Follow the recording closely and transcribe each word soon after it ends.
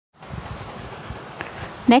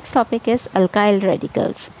Next topic is alkyl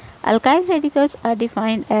radicals. Alkyl radicals are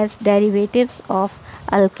defined as derivatives of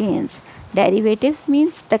alkanes. Derivatives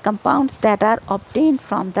means the compounds that are obtained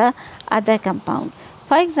from the other compound.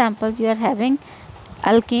 For example, you are having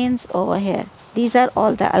alkanes over here. These are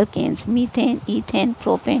all the alkanes: methane, ethane,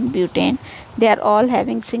 propane, butane. They are all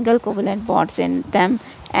having single covalent bonds in them,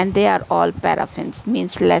 and they are all paraffins,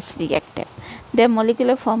 means less reactive. Their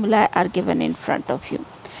molecular formula are given in front of you.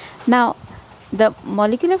 Now, the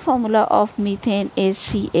molecular formula of methane is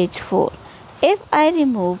CH4. If I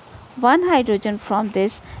remove one hydrogen from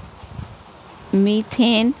this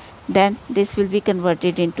methane, then this will be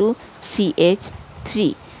converted into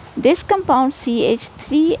CH3. This compound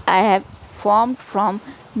CH3 I have formed from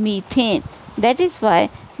methane. That is why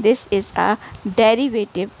this is a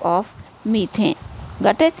derivative of methane.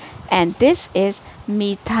 Got it? And this is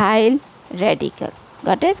methyl radical.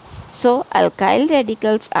 Got it? So alkyl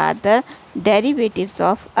radicals are the derivatives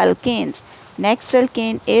of alkanes. Next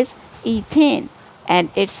alkane is ethane, and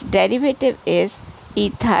its derivative is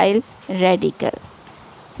ethyl radical.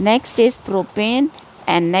 Next is propane,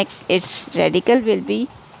 and its radical will be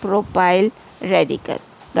propyl radical.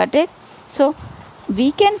 Got it? So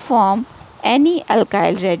we can form any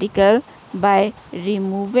alkyl radical by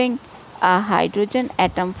removing a hydrogen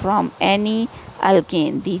atom from any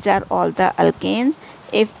alkane. These are all the alkanes.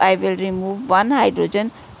 If I will remove one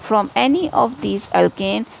hydrogen from any of these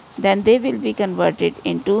alkane, then they will be converted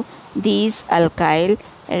into these alkyl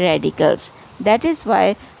radicals. That is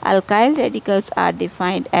why alkyl radicals are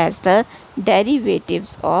defined as the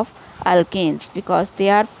derivatives of alkanes, because they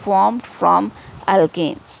are formed from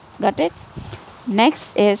alkanes. Got it?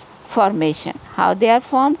 Next is formation. How they are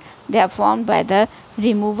formed? They are formed by the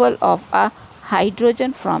removal of a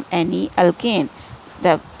hydrogen from any alkane.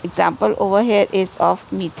 The example over here is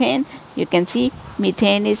of methane. You can see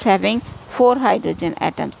methane is having 4 hydrogen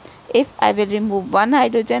atoms. If I will remove one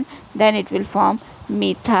hydrogen, then it will form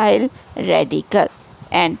methyl radical,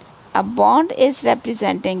 and a bond is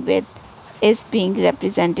being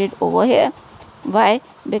represented over here. Why?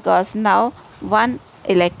 Because now one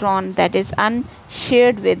electron that is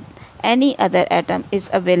unshared with any other atom is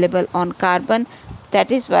available on carbon. That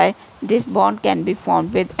is why this bond can be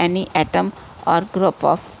formed with any atom or group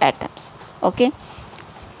of atoms. Okay,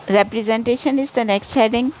 representation is the next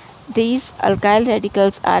heading. These alkyl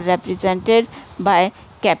radicals are represented by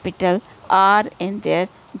capital R in their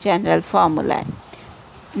general formula.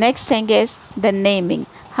 Next thing is the naming.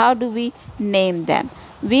 How do we name them?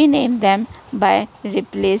 We name them by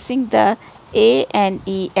replacing the A and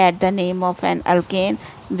E at the name of an alkane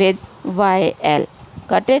with YL.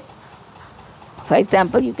 Got it? For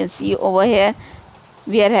example, you can see over here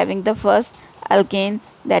we are having the first alkane,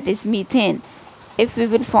 that is methane. If we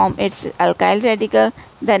will form its alkyl radical,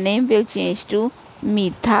 the name will change to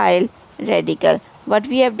methyl radical. What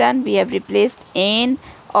we have done, we have replaced ane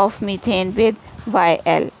of methane with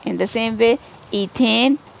YL. In the same way,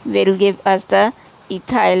 ethane will give us the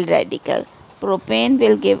ethyl radical. Propane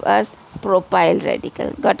will give us propyl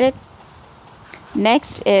radical. Got it?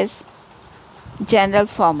 Next is general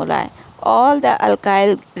formula. All the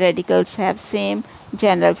alkyl radicals have same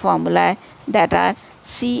general formula, that are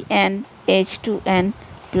CnH2n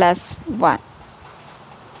plus 1.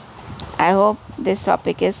 I hope this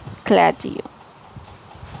topic is clear to you.